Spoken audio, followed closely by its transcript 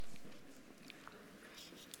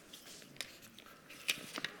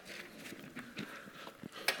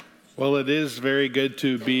Well, it is very good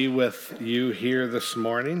to be with you here this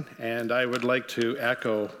morning, and I would like to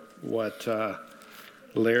echo what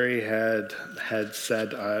Larry had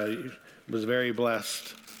said. I was very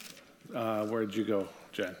blessed. Where'd you go,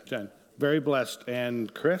 Jen? Very blessed.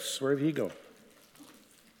 And Chris, where'd he go?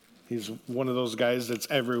 He's one of those guys that's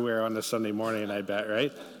everywhere on a Sunday morning, I bet,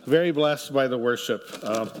 right? Very blessed by the worship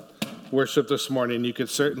this morning. You could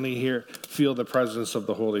certainly feel the presence of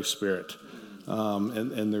the Holy Spirit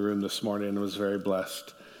in the room this morning, and was very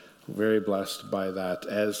blessed by that.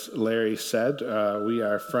 As Larry said, we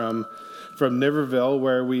are from Niverville,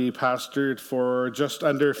 where we pastored for just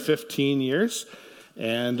under 15 years.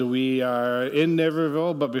 And we are in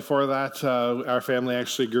Niverville, but before that, our family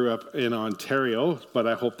actually grew up in Ontario, but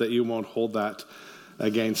I hope that you won't hold that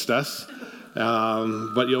against us.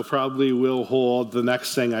 But you'll probably will hold the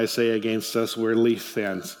next thing I say against us. We're Leaf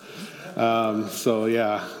fans. It's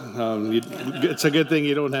a good thing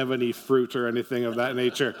you don't have any fruit or anything of that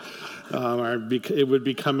nature. It would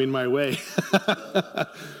be coming my way.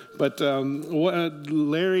 But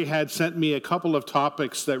Larry had sent me a couple of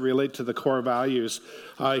topics that relate to the core values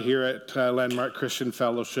here at Landmark Christian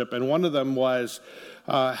Fellowship, and one of them was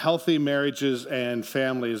healthy marriages and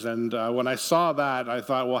families. And when I saw that, I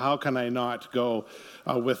thought, well, how can I not go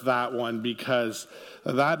with that one? Because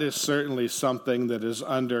that is certainly something that is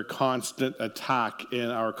under constant attack in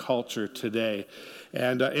our culture today.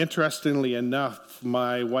 And interestingly enough,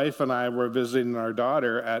 my wife and I were visiting our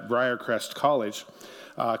daughter at Briarcrest College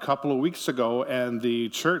a couple of weeks ago, and the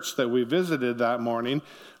church that we visited that morning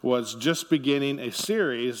was just beginning a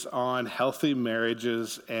series on healthy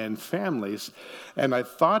marriages and families. And I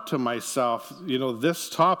thought to myself, this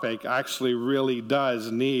topic actually really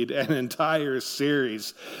does need an entire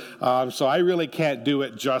series. So I really can't do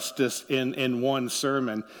it justice in one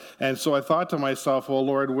sermon. And so I thought to myself, well,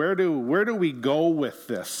 Lord, where do we go with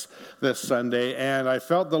this Sunday? And I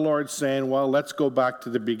felt the Lord saying, well, let's go back to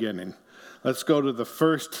the beginning. Let's go to the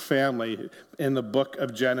first family in the book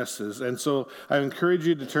of Genesis. And so I encourage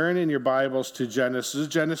you to turn in your Bibles to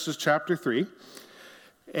Genesis chapter 3.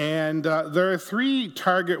 And there are three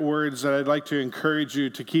target words that I'd like to encourage you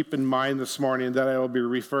to keep in mind this morning that I will be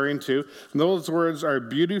referring to. And those words are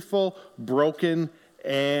beautiful, broken,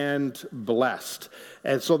 and blessed.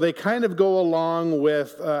 And so they kind of go along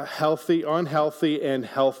with healthy, unhealthy, and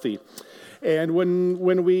healthy. And when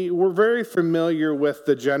we're very familiar with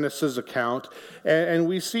the Genesis account, and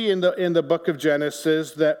we see in the book of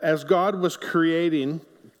Genesis that as God was creating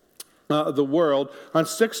the world, on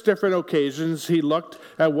 6 different occasions, he looked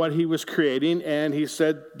at what he was creating and he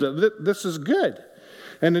said, this is good.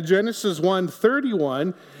 And in Genesis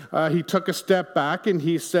 1:31, he took a step back and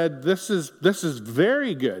he said, this is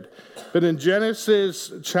very good. But in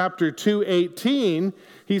Genesis chapter 2:18,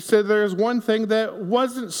 he said there's one thing that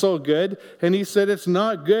wasn't so good, and he said it's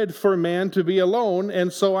not good for man to be alone,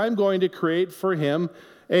 and so I'm going to create for him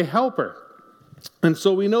a helper. And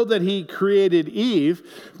so we know that he created Eve,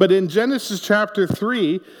 but in Genesis chapter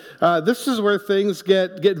 3, this is where things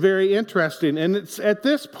get very interesting. And it's at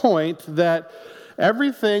this point that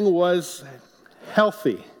everything was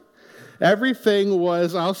healthy. Everything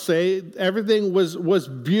was, everything was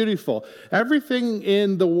beautiful. Everything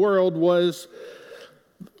in the world was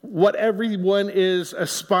what everyone is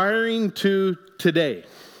aspiring to today.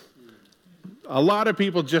 A lot of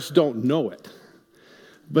people just don't know it.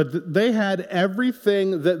 But they had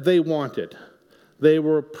everything that they wanted. They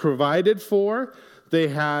were provided for. They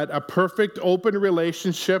had a perfect open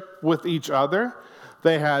relationship with each other.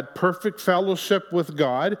 They had perfect fellowship with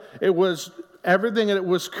God. It was everything that it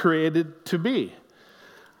was created to be.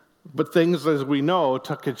 But things, as we know,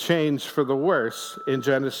 took a change for the worse in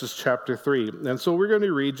Genesis chapter 3. And so we're going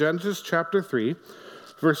to read Genesis chapter 3,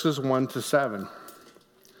 verses 1 to 7.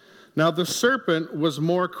 Now the serpent was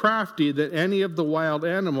more crafty than any of the wild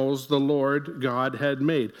animals the Lord God had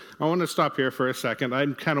made. I want to stop here for a second.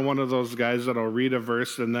 I'm kind of one of those guys that I'll read a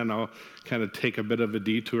verse and then I'll kind of take a bit of a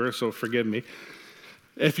detour, so forgive me.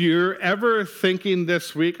 If you're ever thinking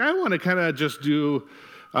this week, I want to kind of just do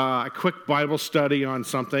a quick Bible study on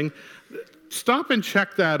something, stop and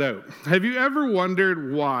check that out. Have you ever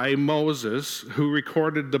wondered why Moses, who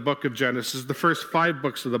recorded the book of Genesis, the first 5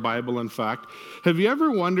 books of the Bible, in fact, have you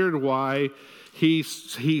ever wondered why he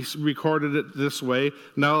recorded it this way?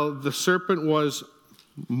 Now, the serpent was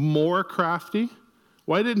more crafty.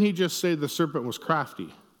 Why didn't he just say the serpent was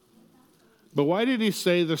crafty? But why did he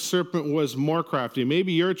say the serpent was more crafty?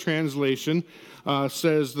 Maybe your translation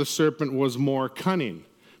says the serpent was more cunning.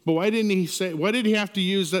 But why did he have to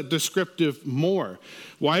use that descriptive more?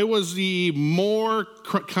 Why was he more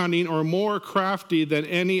cunning or more crafty than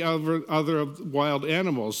any other wild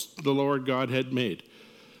animals the Lord God had made?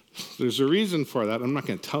 There's a reason for that. I'm not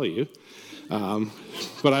going to tell you.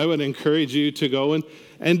 But I would encourage you to go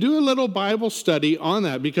and do a little Bible study on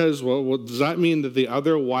that, because, well, does that mean that the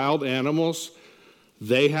other wild animals,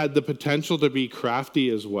 they had the potential to be crafty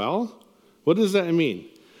as well? What does that mean?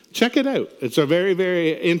 Check it out. It's a very,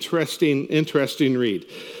 very interesting read.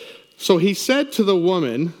 So he said to the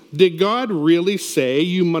woman, did God really say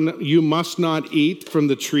you must not eat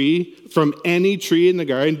from any tree in the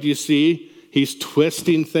garden? Do you see? He's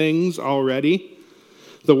twisting things already.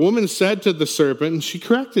 The woman said to the serpent, and she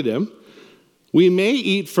corrected him, we may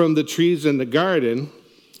eat from the trees in the garden.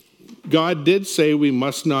 God did say we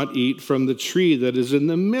must not eat from the tree that is in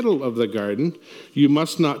the middle of the garden. You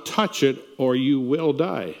must not touch it, or you will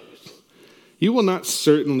die. You will not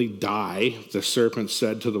certainly die, the serpent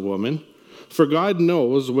said to the woman, for God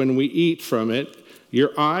knows when we eat from it,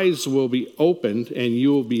 your eyes will be opened, and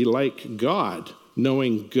you will be like God,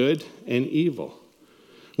 knowing good and evil.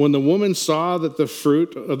 When the woman saw that the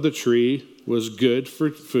fruit of the tree was good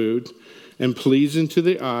for food, and pleasing to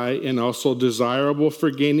the eye, and also desirable for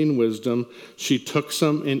gaining wisdom, she took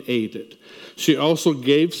some and ate it. She also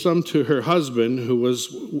gave some to her husband who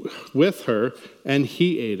was with her, and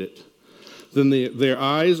he ate it. Then their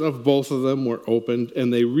eyes of both of them were opened,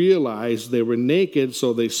 and they realized they were naked,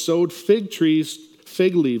 so they sewed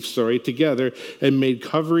fig leaves together and made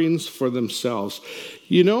coverings for themselves.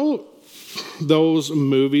 You know those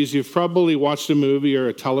movies, you've probably watched a movie or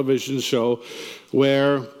a television show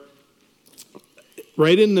where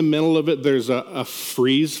right in the middle of it, there's a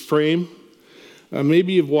freeze frame.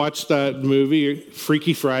 Maybe you've watched that movie,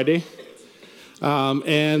 Freaky Friday.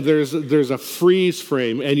 And there's a freeze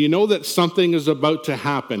frame, and you know that something is about to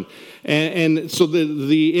happen. And so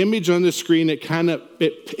the image on the screen, it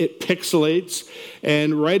pixelates,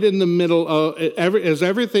 and right in the middle, as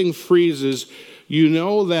everything freezes, you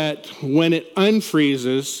know that when it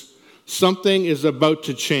unfreezes, something is about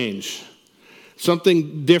to change.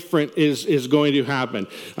 Something different is going to happen.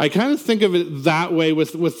 I kind of think of it that way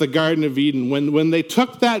with the Garden of Eden. When they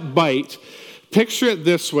took that bite, picture it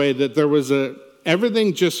this way, that there was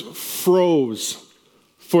everything just froze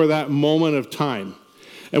for that moment of time.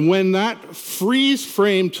 And when that freeze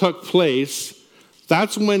frame took place,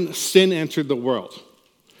 that's when sin entered the world.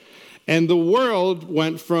 And the world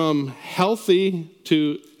went from healthy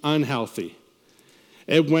to unhealthy.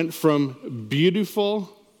 It went from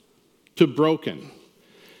beautiful to broken.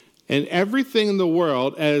 And everything in the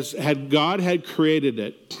world, as God had created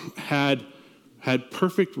it, had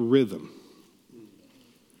perfect rhythm.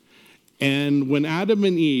 And when Adam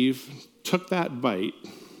and Eve took that bite,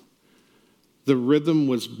 the rhythm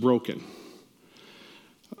was broken.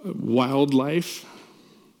 Wildlife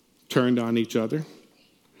turned on each other.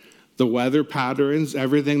 The weather patterns,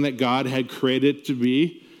 everything that God had created to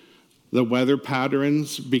be, the weather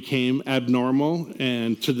patterns became abnormal,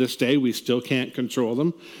 and to this day, we still can't control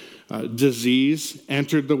them. Disease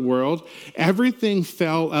entered the world. Everything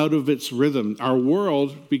fell out of its rhythm. Our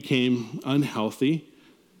world became unhealthy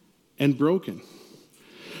and broken.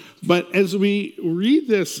 But as we read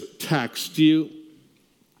this text, do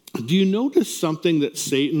you notice something that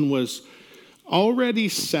Satan was already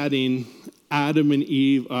setting Adam and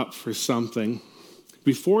Eve up for something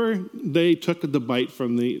before they took the bite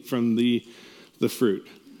from the fruit?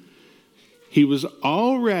 He was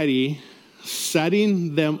already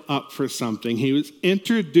setting them up for something. He was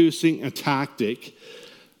introducing a tactic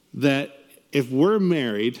that if we're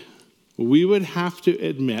married, we would have to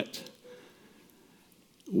admit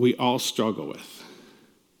we all struggle with.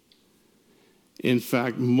 In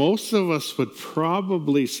fact, most of us would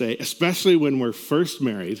probably say, especially when we're first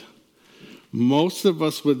married, most of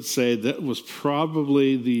us would say that was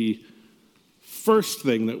probably the first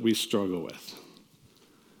thing that we struggle with.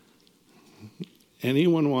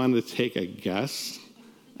 Anyone want to take a guess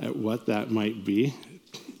at what that might be?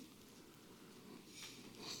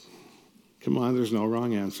 Come on, there's no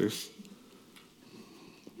wrong answers.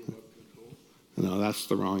 No, that's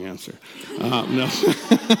the wrong answer. No.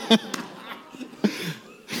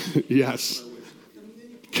 Yes.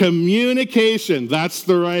 Communication. That's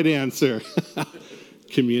the right answer.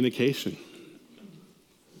 Communication.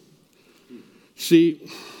 See,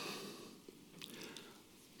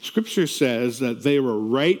 Scripture says that they were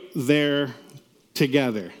right there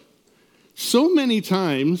together. So many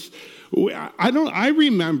times, I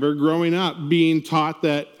remember growing up being taught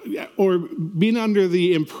that, or being under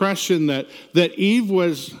the impression that Eve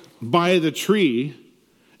was by the tree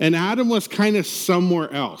and Adam was kind of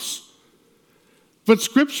somewhere else. But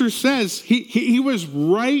Scripture says he was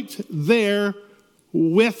right there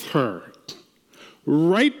with her,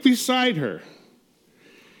 right beside her.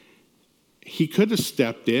 He could have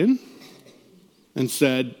stepped in and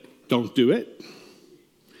said, "Don't do it."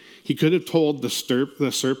 He could have told the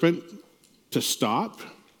serpent to stop.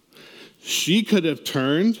 She could have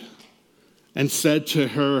turned and said to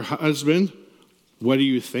her husband, "What do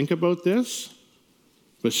you think about this?"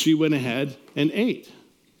 But she went ahead and ate.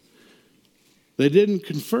 They didn't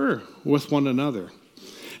confer with one another.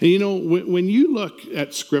 And you know, when you look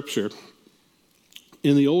at Scripture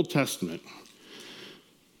in the Old Testament,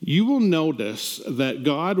 you will notice that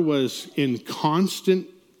God was in constant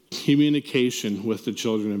communication with the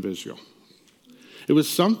children of Israel. It was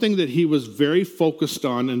something that he was very focused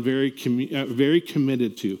on and very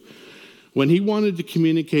committed to. When he wanted to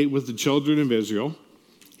communicate with the children of Israel,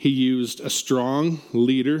 he used a strong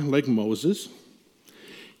leader like Moses.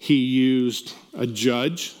 He used a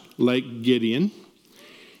judge like Gideon.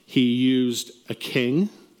 He used a king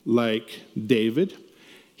like David.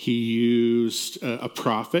 He used a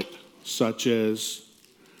prophet such as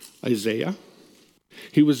Isaiah.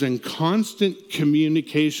 He was in constant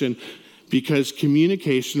communication because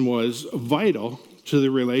communication was vital to the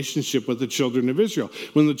relationship with the children of Israel.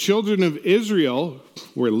 When the children of Israel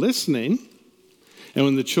were listening, and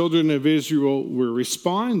when the children of Israel were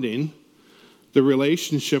responding, the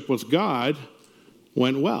relationship with God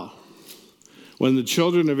went well. When the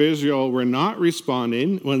children of Israel were not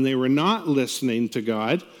responding, when they were not listening to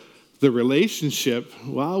God, the relationship,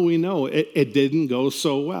 well, we know it didn't go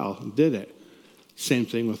so well, did it? Same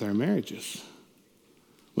thing with our marriages.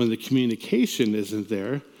 When the communication isn't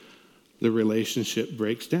there, the relationship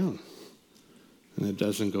breaks down, and it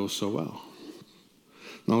doesn't go so well.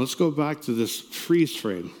 Now let's go back to this freeze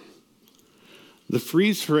frame. The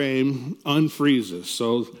freeze frame unfreezes.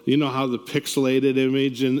 So you know how the pixelated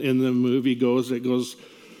image in the movie goes? It goes,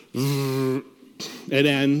 it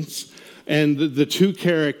ends. And the two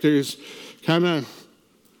characters kind of,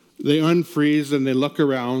 they unfreeze and they look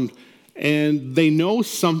around and they know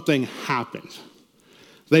something happened.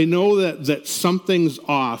 They know that something's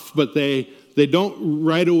off, but they don't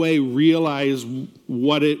right away realize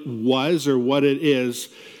what it was or what it is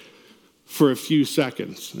for a few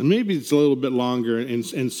seconds. And maybe it's a little bit longer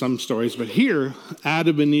in some stories, but here,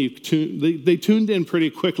 Adam and Eve, they tuned in pretty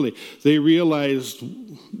quickly. They realized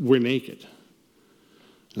we're naked.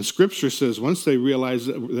 And Scripture says once they realized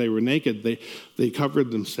that they were naked, they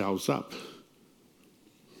covered themselves up.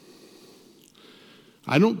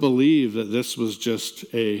 I don't believe that this was just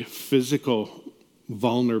a physical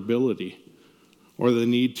vulnerability or the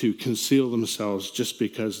need to conceal themselves just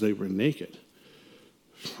because they were naked.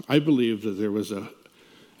 I believe that there was a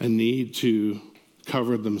need to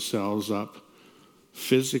cover themselves up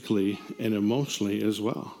physically and emotionally as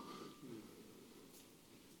well.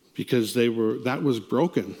 Because that was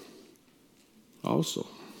broken also.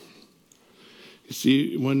 You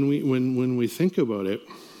see, when we think about it,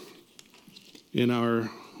 in our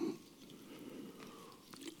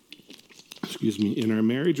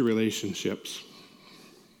marriage relationships,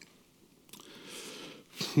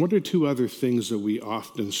 what are two other things that we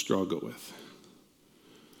often struggle with?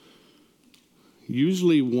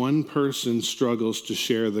 Usually one person struggles to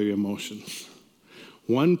share their emotions.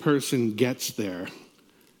 One person gets there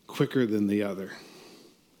quicker than the other.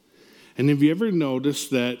 And have you ever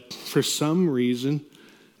noticed that for some reason,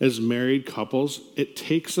 as married couples, it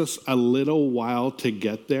takes us a little while to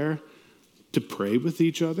get there, to pray with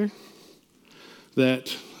each other?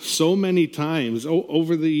 That so many times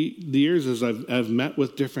over the years as I've met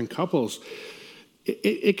with different couples,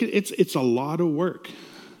 it's a lot of work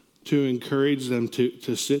to encourage them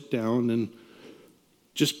to sit down and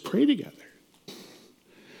just pray together.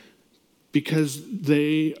 Because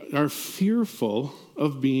they are fearful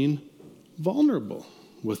of being vulnerable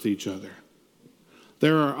with each other.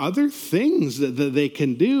 There are other things that they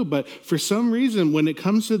can do, but for some reason, when it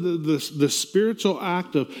comes to the spiritual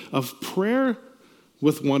act of prayer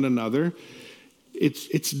with one another,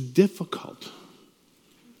 it's difficult.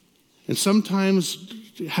 And sometimes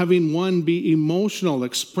having one be emotional,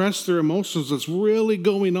 express their emotions, that's really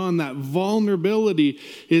going on, that vulnerability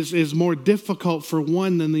is more difficult for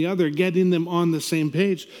one than the other, getting them on the same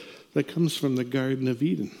page. That comes from the Garden of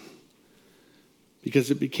Eden, because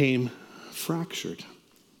it became fractured.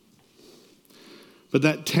 But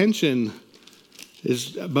that tension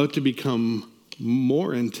is about to become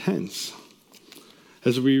more intense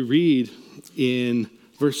as we read in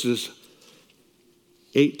verses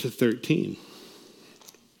 8 to 13.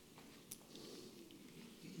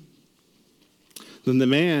 Then the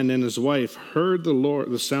man and his wife heard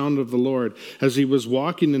the sound of the Lord as he was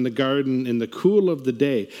walking in the garden in the cool of the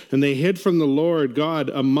day. And they hid from the Lord God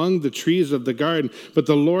among the trees of the garden. But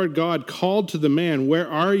the Lord God called to the man, "Where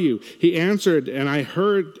are you?" He answered,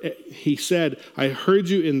 he said, "I heard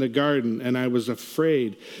you in the garden, and I was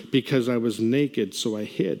afraid because I was naked, so I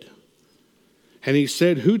hid." And he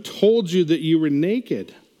said, "Who told you that you were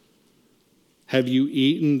naked? Have you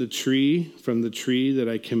eaten from the tree that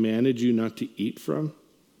I commanded you not to eat from?"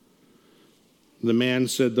 The man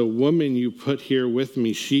said, "The woman you put here with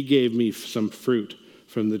me, she gave me some fruit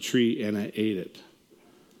from the tree, and I ate it."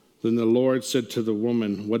 Then the Lord said to the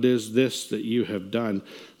woman, "What is this that you have done?"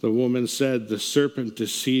 The woman said, "The serpent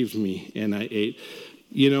deceived me, and I ate."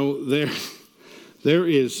 You know, there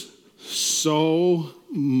is so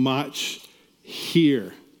much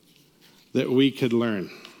here that we could learn.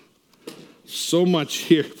 So much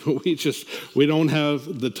here, but we don't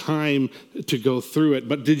have the time to go through it.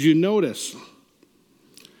 But did you notice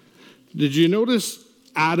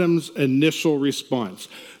Adam's initial response?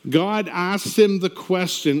 God asked him the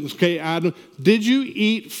question, "Okay, Adam, did you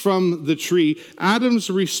eat from the tree?" Adam's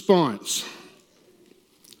response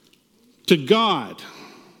to God,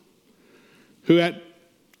 who at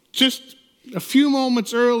just a few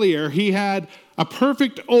moments earlier, he had a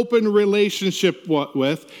perfect open relationship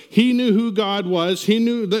with. He knew who God was. He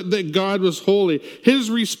knew that God was holy. His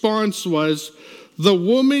response was, "The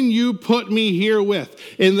woman you put me here with."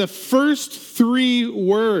 In the first 3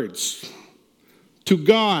 words to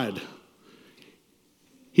God,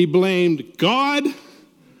 he blamed God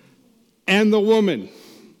and the woman.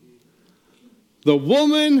 The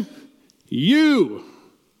woman, you.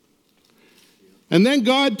 And then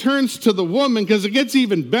God turns to the woman, because it gets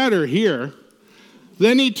even better here.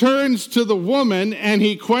 Then he turns to the woman and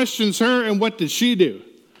he questions her, and what did she do?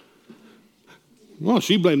 Well,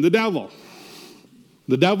 she blamed the devil.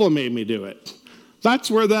 The devil made me do it. That's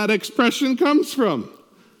where that expression comes from.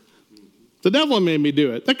 The devil made me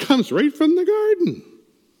do it. That comes right from the garden.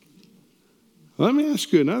 Let me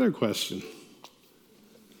ask you another question.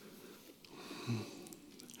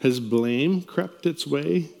 Has blame crept its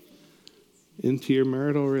way into your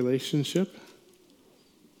marital relationship?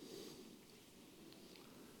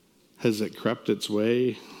 Has it crept its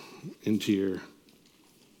way into your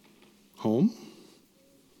home?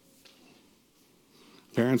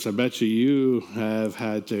 Parents, I bet you have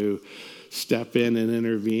had to step in and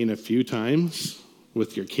intervene a few times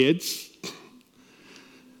with your kids.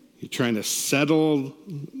 You're trying to settle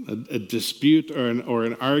a dispute or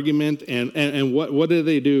an argument, and what do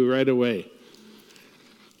they do right away?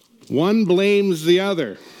 One blames the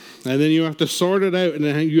other. And then you have to sort it out, and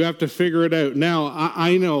then you have to figure it out. Now,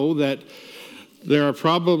 I know that there are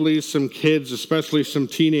probably some kids, especially some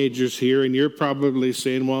teenagers here, and you're probably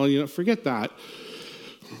saying, well, forget that.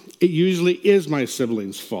 It usually is my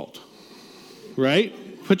sibling's fault, right?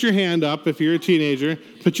 Put your hand up if you're a teenager.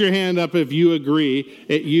 Put your hand up if you agree.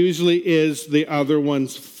 It usually is the other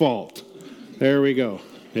one's fault. There we go.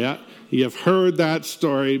 Yeah, you've heard that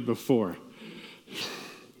story before.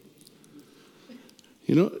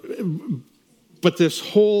 But this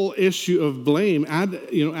whole issue of blame,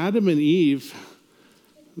 Adam and Eve,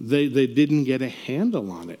 they didn't get a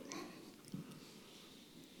handle on it.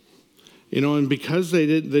 And because they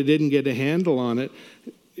didn't get a handle on it,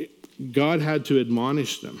 God had to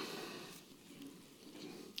admonish them.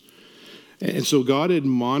 And so God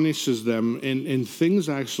admonishes them, and things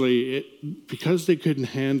actually, because they couldn't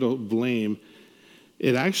handle blame,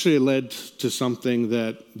 it actually led to something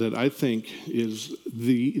that I think is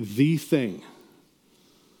the thing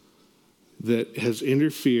that has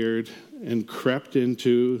interfered and crept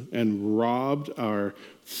into and robbed our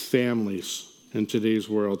families in today's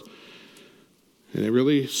world. And it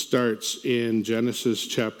really starts in Genesis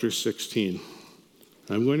chapter 16.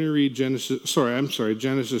 I'm going to read Genesis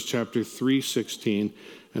chapter 3:16,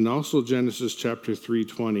 and also Genesis chapter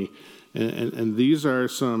 3:20. And these are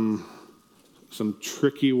some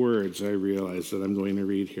tricky words, I realize, that I'm going to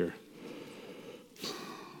read here.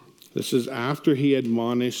 This is after he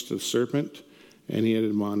admonished the serpent, and he had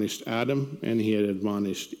admonished Adam, and he had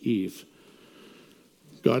admonished Eve.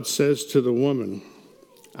 God says to the woman,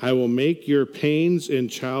 "I will make your pains in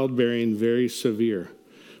childbearing very severe.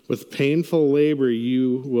 With painful labor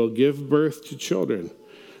you will give birth to children.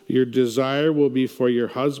 Your desire will be for your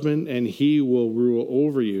husband, and he will rule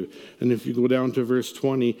over you." And if you go down to verse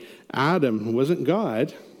 20, Adam wasn't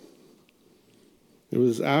God. It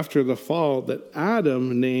was after the fall that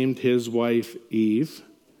Adam named his wife Eve,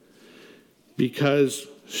 because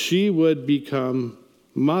she would become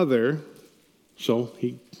mother, so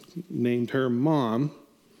he named her mom,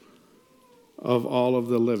 of all of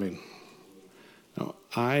the living. Now,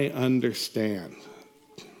 I understand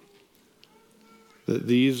that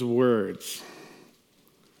these words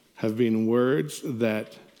have been words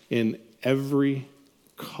that in every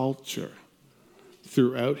culture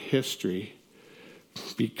throughout history,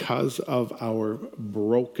 because of our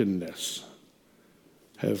brokenness,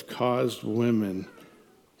 have caused women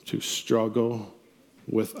to struggle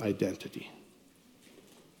with identity.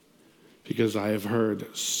 Because I have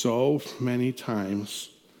heard so many times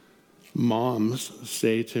moms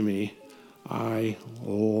say to me, I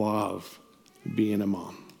love being a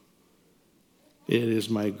mom. It is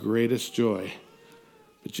my greatest joy.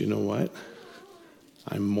 But you know what?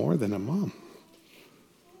 I'm more than a mom.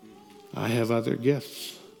 I have other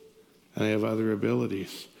gifts, and I have other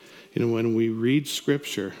abilities. You know, when we read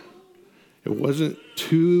Scripture, it wasn't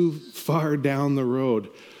too far down the road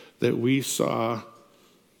that we saw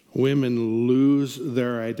women lose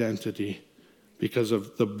their identity because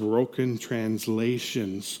of the broken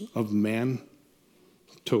translations of man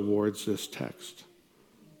towards this text.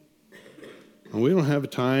 And we don't have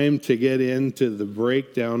time to get into the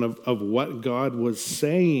breakdown of what God was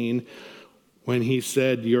saying when he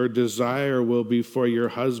said, your desire will be for your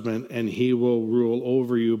husband and he will rule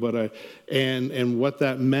over you. And what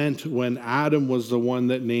that meant when Adam was the one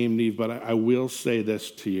that named Eve. But I will say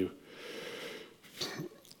this to you.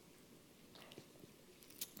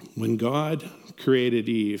 When God created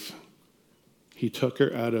Eve, he took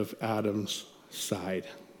her out of Adam's side.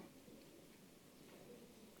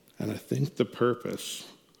 And I think the purpose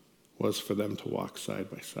was for them to walk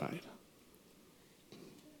side by side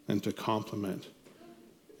and to complement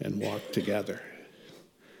and walk together.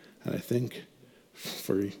 And I think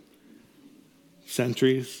for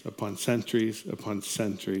centuries upon centuries upon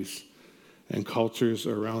centuries and cultures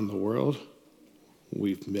around the world,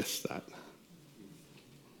 we've missed that.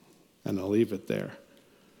 And I'll leave it there.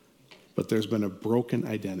 But there's been a broken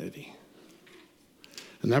identity.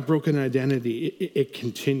 And that broken identity, it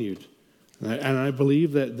continued. And I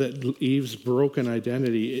believe that Eve's broken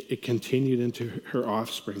identity, it continued into her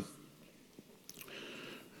offspring.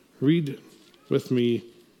 Read with me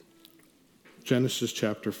Genesis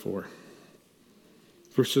chapter 4,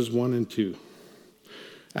 verses 1 and 2.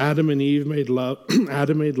 Adam made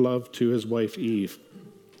love to his wife Eve,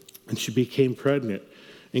 and she became pregnant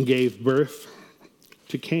and gave birth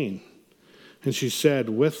to Cain. And she said,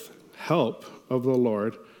 with help of the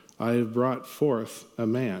Lord, I have brought forth a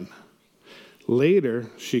man. Later,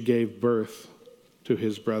 she gave birth to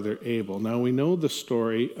his brother Abel. Now, we know the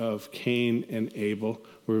story of Cain and Abel.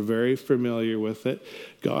 We're very familiar with it.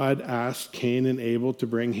 God asked Cain and Abel to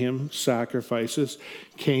bring him sacrifices.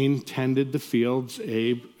 Cain tended the fields,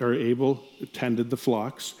 Abel tended the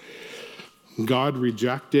flocks. God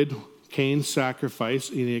rejected Cain's sacrifice,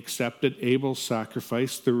 and he accepted Abel's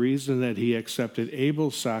sacrifice. The reason that he accepted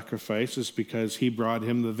Abel's sacrifice is because he brought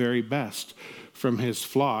him the very best from his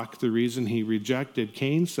flock. The reason he rejected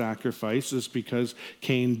Cain's sacrifice is because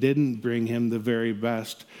Cain didn't bring him the very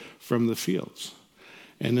best from the fields.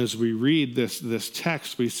 And as we read this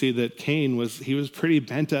text, we see that Cain was pretty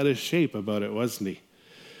bent out of shape about it, wasn't he?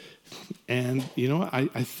 And you know, I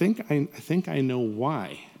think I know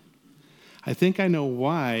why. I think I know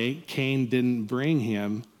why Cain didn't bring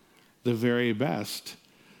him the very best.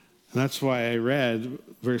 And that's why I read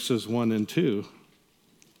verses 1 and 2.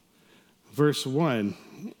 Verse 1,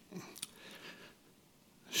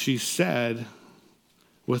 she said,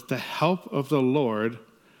 with the help of the Lord,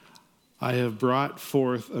 I have brought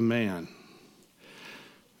forth a man.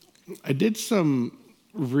 I did some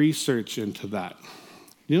research into that.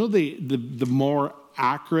 You know, the more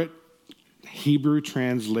accurate Hebrew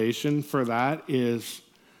translation for that is,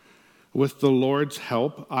 with the Lord's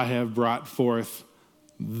help, I have brought forth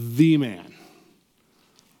the man.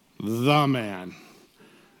 The man.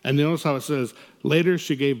 And notice how it says, later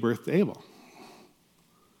she gave birth to Abel.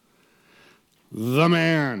 The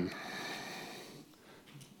man.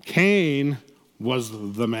 Cain was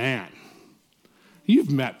the man. You've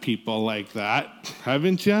met people like that,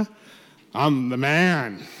 haven't you? I'm the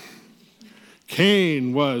man.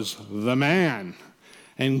 Cain was the man.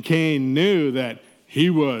 And Cain knew that he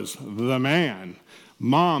was the man.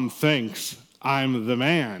 Mom thinks I'm the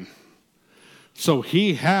man. So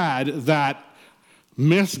he had that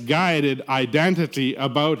misguided identity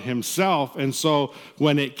about himself. And so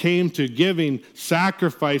when it came to giving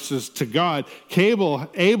sacrifices to God,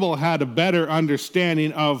 Abel had a better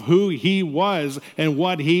understanding of who he was and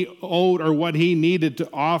what he owed or what he needed to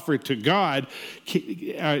offer to God.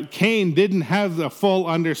 Cain didn't have the full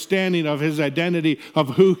understanding of his identity of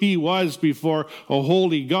who he was before a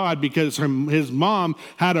holy God, because his mom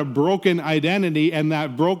had a broken identity, and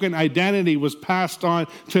that broken identity was passed on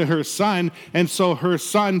to her son. And so her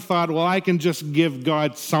son thought, well, I can just give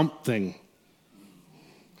God something.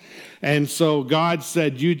 And so God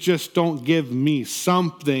said, you just don't give me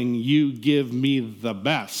something, you give me the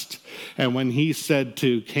best. And when he said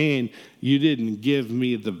to Cain, you didn't give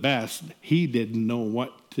me the best, he didn't know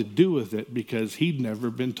what to do with it, because he'd never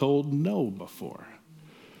been told no before.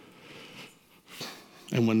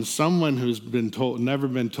 And when someone who's never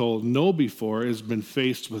been told no before has been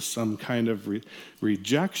faced with some kind of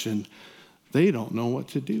rejection, they don't know what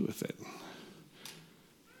to do with it.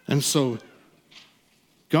 And so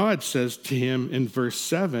God says to him in verse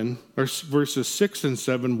 7, or verses 6 and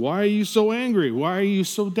 7, why are you so angry? Why are you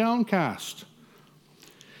so downcast?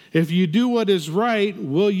 If you do what is right,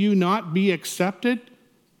 will you not be accepted?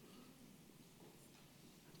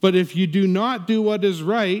 But if you do not do what is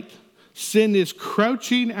right, sin is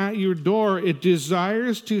crouching at your door. It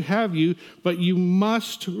desires to have you, but you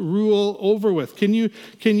must rule over with. Can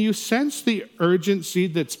you sense the urgency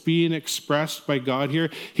that's being expressed by God here?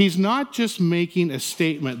 He's not just making a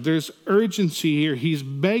statement. There's urgency here. He's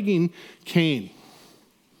begging Cain.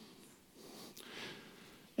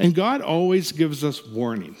 And God always gives us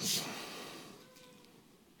warnings.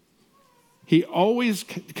 He always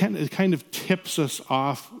kind of tips us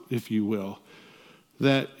off, if you will,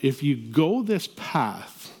 that if you go this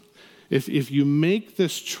path, if you make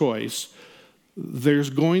this choice, there's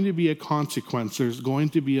going to be a consequence. There's going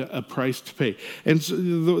to be a price to pay. And so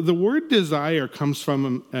the word desire comes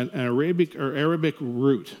from an Arabic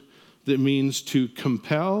root that means to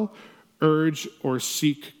compel, urge, or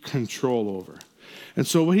seek control over. And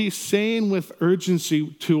so what he's saying with urgency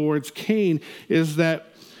towards Cain is that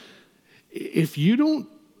if you don't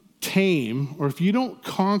tame, or if you don't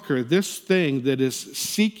conquer this thing that is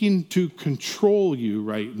seeking to control you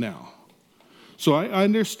right now. So I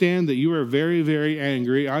understand that you are very, very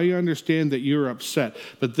angry. I understand that you're upset.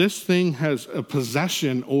 But this thing has a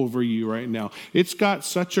possession over you right now. It's got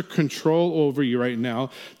such a control over you right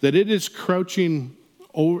now that it is crouching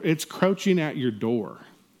at your door.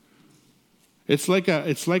 It's like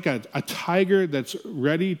a tiger that's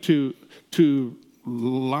ready to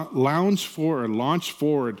launch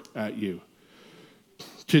forward at you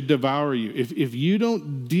to devour you. If you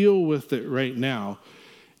don't deal with it right now,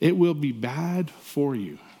 it will be bad for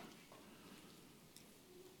you.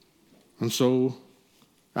 And so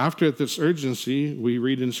after this urgency, we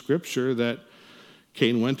read in Scripture that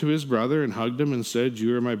Cain went to his brother and hugged him and said,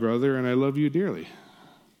 you are my brother and I love you dearly.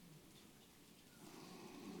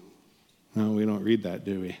 No, we don't read that,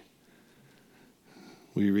 do we?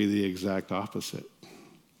 We read the exact opposite.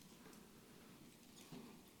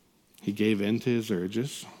 He gave in to his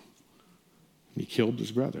urges. He killed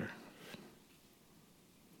his brother.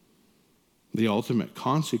 The ultimate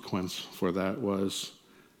consequence for that was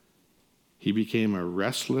he became a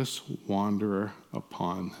restless wanderer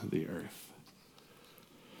upon the earth.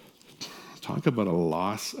 Talk about a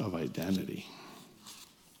loss of identity.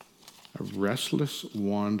 A restless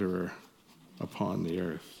wanderer upon the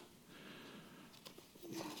earth.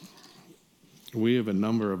 We have a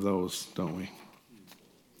number of those, don't we,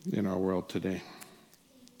 in our world today.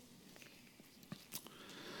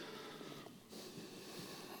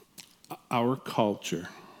 Our culture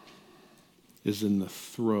is in the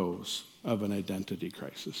throes of an identity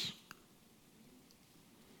crisis.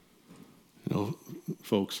 You know,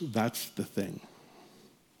 folks, that's the thing.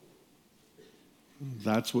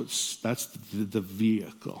 That's the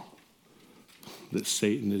vehicle that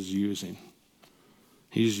Satan is using.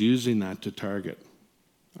 He's using that to target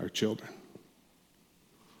our children.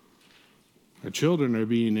 Our children are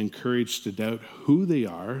being encouraged to doubt who they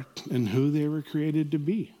are and who they were created to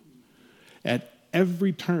be. At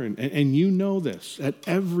every turn, and you know this, at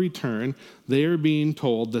every turn, they are being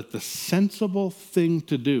told that the sensible thing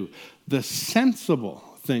to do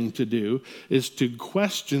is to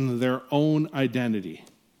question their own identity.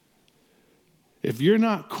 If you're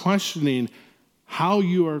not questioning how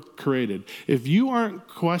you are created, if you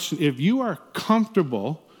are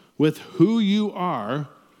comfortable with who you are,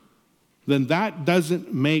 then that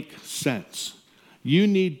doesn't make sense. You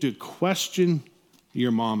need to question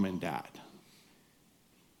your mom and dad.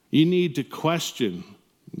 You need to question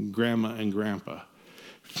grandma and grandpa.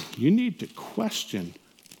 you need to question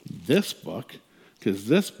this book, because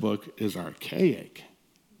this book is archaic.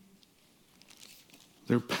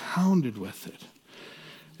 They're pounded with it.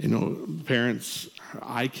 You know, parents,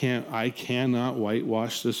 I cannot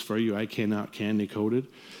whitewash this for you. I cannot candy coat it.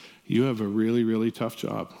 You have a really, really tough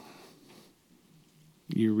job.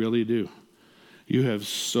 You really do. You have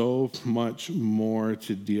so much more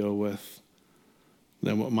to deal with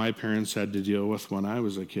than what my parents had to deal with when I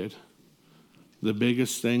was a kid. The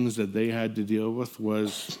biggest things that they had to deal with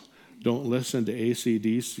was don't listen to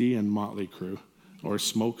AC/DC and Motley Crue or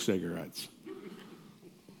smoke cigarettes.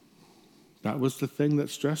 That was the thing that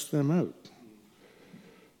stressed them out.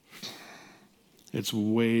 It's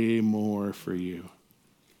way more for you.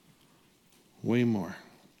 Way more.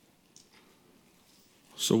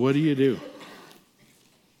 So what do you do?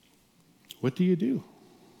 What do you do?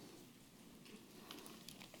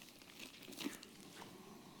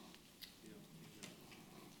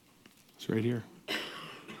 It's right here.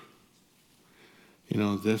 You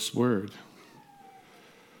know, this word,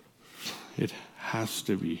 it has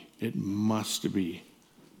to be, it must be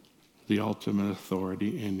the ultimate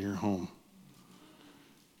authority in your home.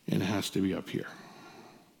 And it has to be up here.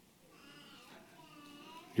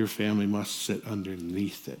 Your family must sit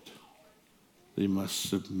underneath it. They must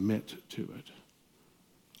submit to it.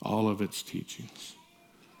 All of its teachings.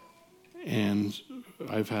 And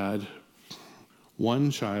I've had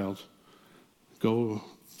one child go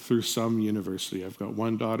through some university. I've got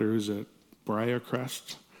one daughter who's at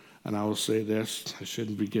Briarcrest. And I will say this, I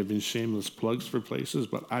shouldn't be giving shameless plugs for places,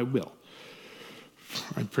 but I will.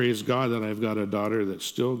 I praise God that I've got a daughter that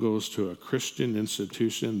still goes to a Christian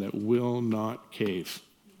institution that will not cave.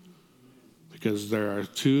 Because there are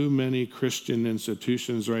too many Christian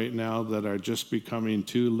institutions right now that are just becoming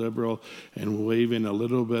too liberal and waving a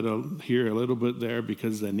little bit here, a little bit there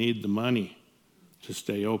because they need the money to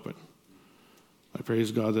stay open. I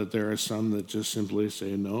praise God that there are some that just simply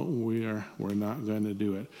say, no, we're not going to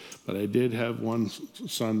do it. But I did have one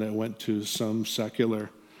son that went to some secular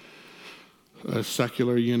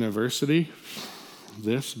university.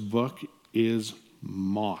 This book is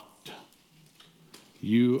mocked.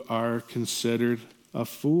 You are considered a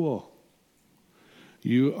fool.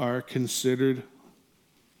 You are considered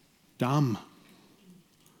dumb,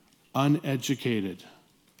 uneducated.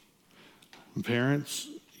 Parents,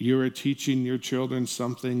 you are teaching your children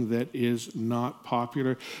something that is not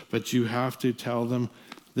popular, but you have to tell them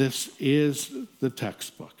this is the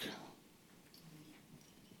textbook.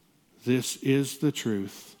 This is the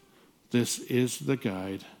truth. This is the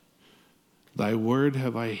guide. Thy word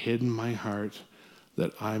have I hid in my heart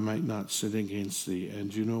that I might not sin against thee.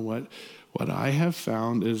 And you know what? What I have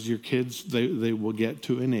found is your kids, they will get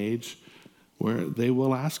to an age where they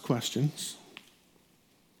will ask questions.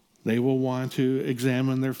 They will want to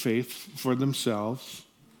examine their faith for themselves.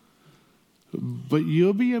 But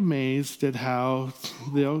you'll be amazed at how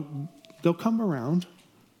they'll come around.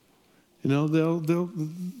 You know,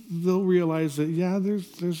 they'll realize that, yeah,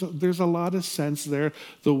 there's a lot of sense there.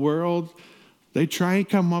 The world, they try and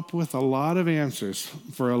come up with a lot of answers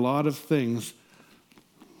for a lot of things,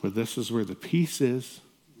 but this is where the peace is.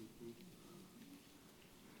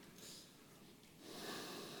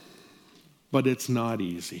 But it's not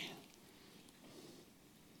easy.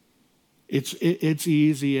 It's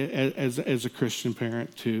easy as a Christian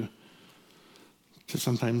parent to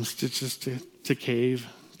sometimes to cave,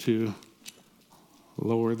 to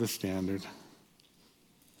lower the standard.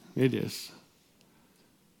 It is.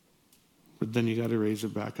 But then you got to raise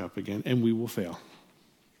it back up again, and we will fail.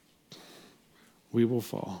 We will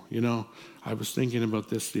fall. You know, I was thinking about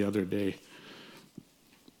this the other day.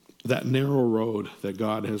 That narrow road that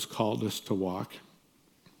God has called us to walk.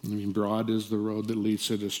 I mean, broad is the road that leads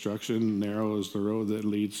to destruction. Narrow is the road that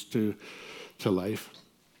leads to life.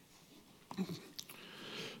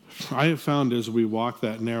 I have found as we walk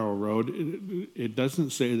that narrow road, it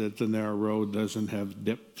doesn't say that the narrow road doesn't have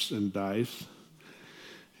dips and dives.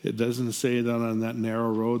 It doesn't say that on that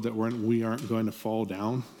narrow road that we aren't going to fall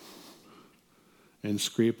down and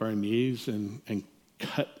scrape our knees and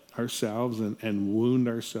cut ourselves and wound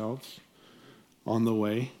ourselves on the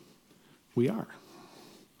way. We are.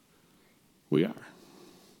 We are.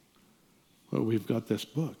 But we've got this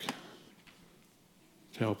book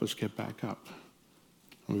to help us get back up.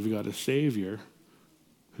 And we've got a Savior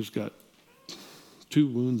who's got 2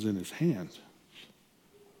 wounds in his hand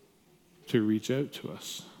to reach out to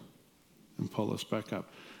us and pull us back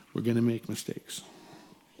up. We're going to make mistakes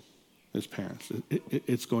as parents.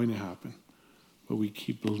 It's going to happen. But we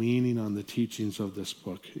keep leaning on the teachings of this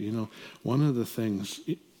book. You know, one of the things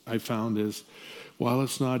I found is, while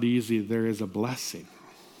it's not easy, there is a blessing.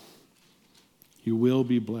 You will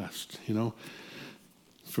be blessed,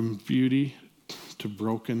 from beauty to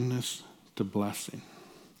brokenness to blessing.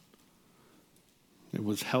 It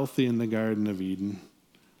was healthy in the Garden of Eden.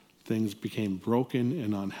 Things became broken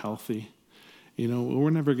and unhealthy. We're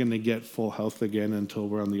never going to get full health again until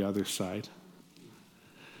we're on the other side.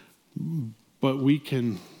 But we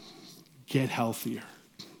can get healthier.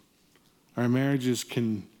 Our marriages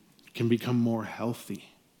can become more healthy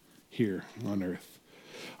here on earth.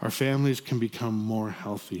 Our families can become more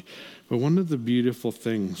healthy. But one of the beautiful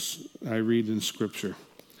things I read in Scripture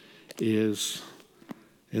is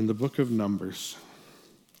in the book of Numbers.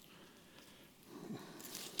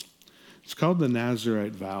 It's called the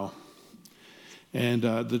Nazirite vow. And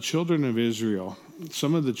the children of Israel,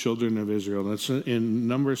 some of the children of Israel, that's in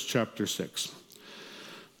Numbers chapter 6.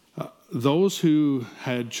 Those who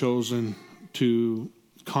had chosen to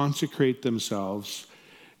consecrate themselves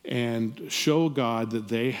and show God that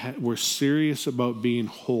they were serious about being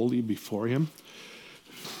holy before Him,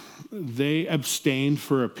 they abstained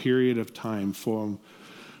for a period of time from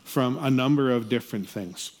a number of different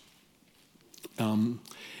things.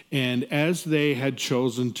 And as they had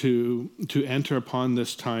chosen to enter upon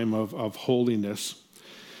this time of holiness,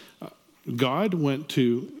 God went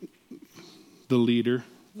to the leader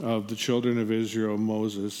of the children of Israel,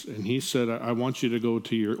 Moses, and he said, I want you to go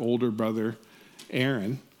to your older brother,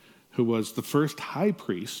 Aaron, who was the first high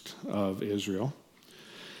priest of Israel.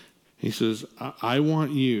 He says, I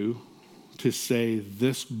want you to say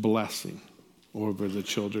this blessing over the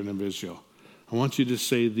children of Israel. I want you to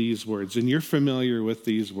say these words, and you're familiar with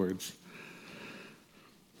these words.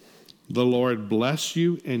 The Lord bless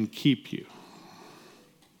you and keep you.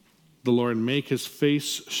 The Lord make His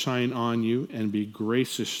face shine on you and be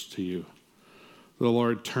gracious to you. The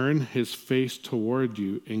Lord turn His face toward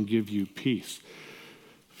you and give you peace.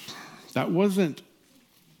 Those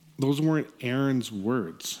weren't Aaron's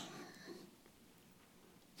words.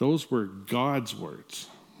 Those were God's words.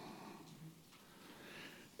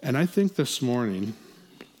 And I think this morning,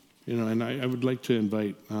 and I would like to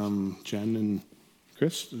invite Jen and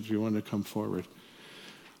Chris, if you want to come forward.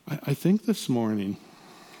 I think this morning,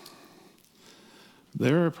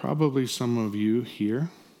 there are probably some of you here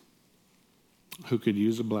who could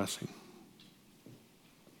use a blessing.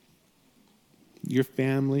 Your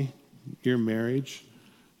family, your marriage,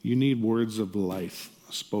 you need words of life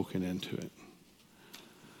spoken into it.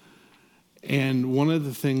 And one of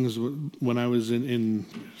the things when I was in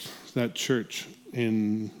that church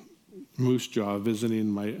in Moose Jaw visiting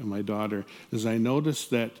my daughter is I noticed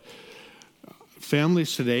that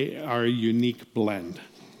families today are a unique blend.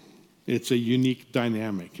 It's a unique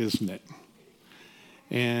dynamic, isn't it?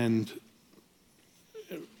 And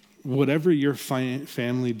whatever your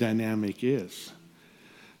family dynamic is,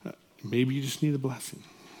 maybe you just need a blessing.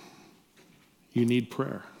 You need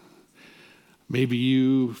prayer. Maybe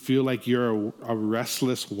you feel like you're a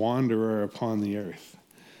restless wanderer upon the earth.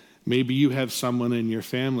 Maybe you have someone in your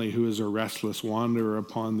family who is a restless wanderer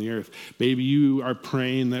upon the earth. Maybe you are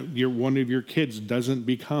praying that one of your kids doesn't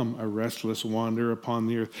become a restless wanderer upon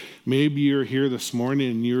the earth. Maybe you're here this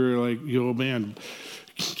morning and you're like, man,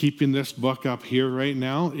 keeping this book up here right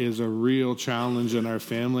now is a real challenge in our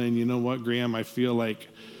family. And you know what, Graham? I feel like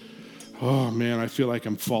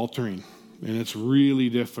I'm faltering. And it's really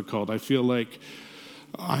difficult. I feel like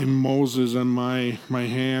I'm Moses and my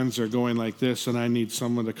hands are going like this and I need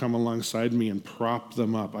someone to come alongside me and prop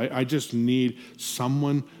them up. I just need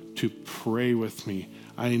someone to pray with me.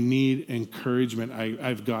 I need encouragement.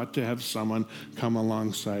 I've got to have someone come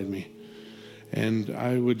alongside me. And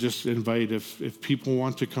I would just invite, if people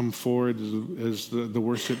want to come forward as the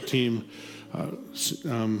worship team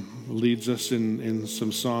leads us in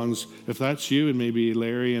some songs. If that's you, and maybe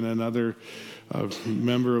Larry and another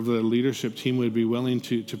member of the leadership team would be willing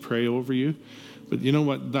to pray over you. But you know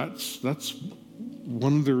what? That's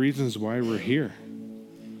one of the reasons why we're here.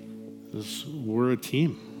 Is we're a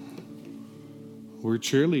team. We're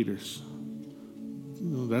cheerleaders.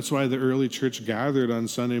 That's why the early church gathered on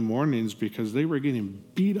Sunday mornings, because they were getting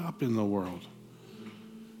beat up in the world.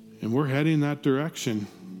 And we're heading that direction.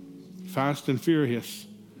 Fast and furious,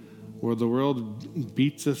 where the world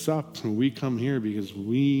beats us up, and we come here because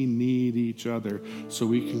we need each other so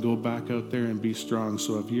we can go back out there and be strong.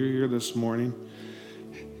 So if you're here this morning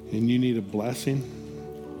and you need a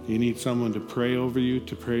blessing, you need someone to pray over you,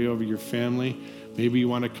 to pray over your family, maybe you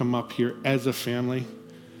want to come up here as a family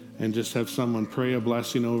and just have someone pray a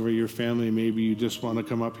blessing over your family. Maybe you just want to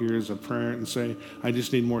come up here as a parent and say, I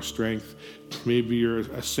just need more strength. Maybe you're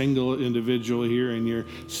a single individual here and you're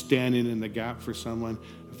standing in the gap for someone.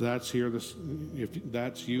 If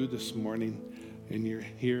that's you this morning and you're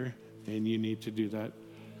here, and you need to do that,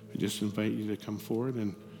 I just invite you to come forward,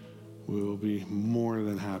 and we will be more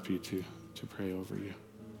than happy to pray over you.